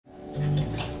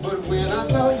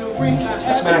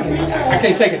I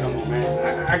can't take it no more,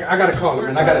 man. I gotta call her,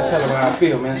 man. I gotta tell her how I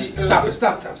feel, man. Stop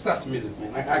the music,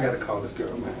 man. I gotta call this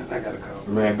girl, man. I gotta call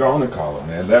her. Man, go on and call her,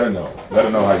 man. Let her know. Let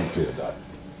her know how you feel, Doc.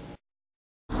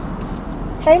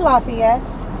 Hey, Lafayette.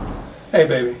 Hey,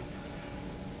 baby.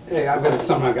 Hey,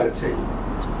 something I gotta tell you.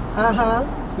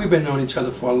 Uh-huh. We've been knowing each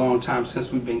other for a long time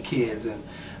since we've been kids, and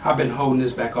I've been holding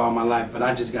this back all my life, but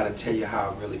I just gotta tell you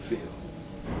how I really feel.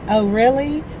 Oh,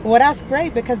 really? Well, that's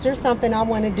great, because there's something I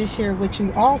wanted to share with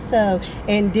you also.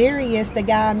 And Darius, the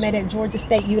guy I met at Georgia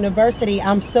State University,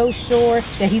 I'm so sure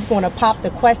that he's going to pop the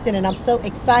question, and I'm so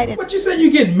excited. But you said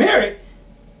you're getting married?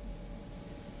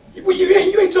 Well, you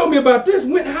ain't told me about this.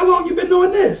 How long you been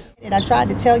doing this? And I tried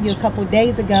to tell you a couple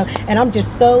days ago, and I'm just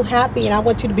so happy, and I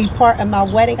want you to be part of my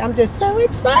wedding. I'm just so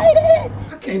excited.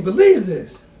 I can't believe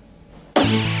this.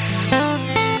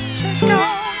 She's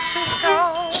gone. She's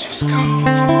gone. She's gone.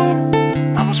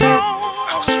 I was wrong.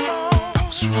 I was wrong. I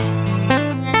was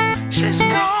wrong. She's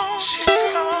gone. She's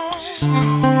gone. She's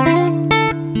gone.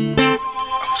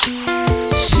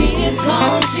 She is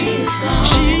gone. She is gone.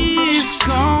 She's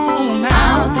gone. I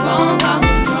was wrong. I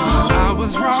was wrong. I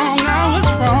was wrong. I was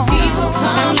wrong. People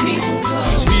come, people go.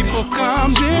 People come,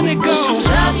 then they go.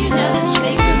 Love you never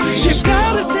take a risk. You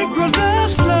gotta take your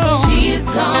love slow. She is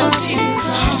gone. She is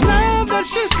gone. She's now that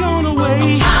she's gone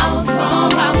away. I was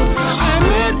wrong. I was wrong. I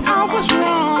admit I was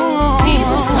wrong.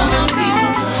 People come,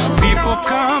 people go. People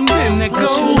come, then they But go.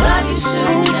 you love, you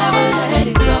should never let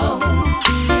it go.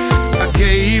 I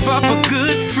gave up a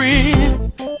good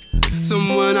friend,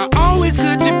 someone I always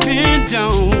could depend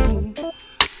on.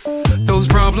 Those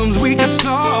problems we could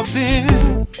solve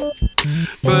then,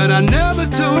 but I never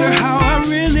told her how I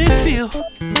really feel.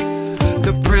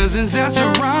 The presence that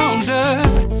surrounds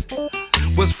us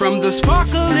was from the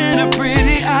sparkle in her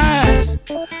pretty eyes.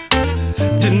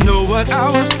 Didn't know what I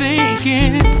was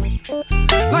thinking.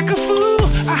 Like a fool,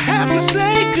 I had to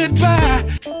say goodbye.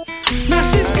 Now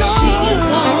she's gone. She is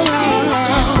gone. She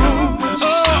is gone.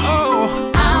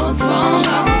 Oh, I was wrong.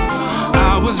 I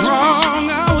was wrong. I was wrong. I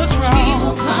was wrong. People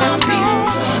come,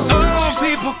 people go. Oh,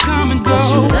 people come and go. But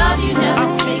you love, you never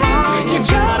take a You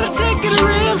risk. gotta take it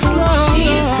real slow. She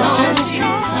is gone. She is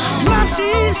gone. Now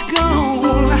she's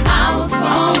gone. I was wrong. I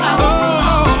was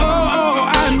wrong.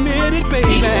 I admit it,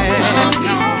 baby.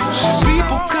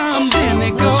 People come, then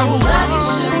they go. Love, you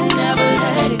should never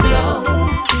let it go.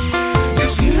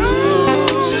 It's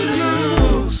news.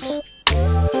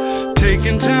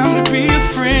 Taking time to be a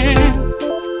friend.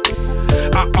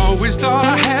 I always thought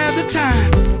I had the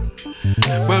time,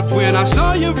 but when I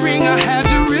saw your ring, I had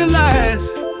to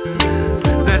realize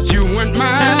that you weren't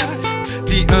mine.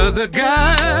 The other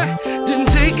guy didn't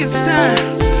take his time.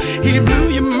 He blew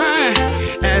your mind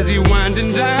as he wined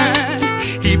and dined.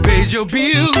 He paid your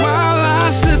bills while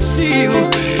I stood still.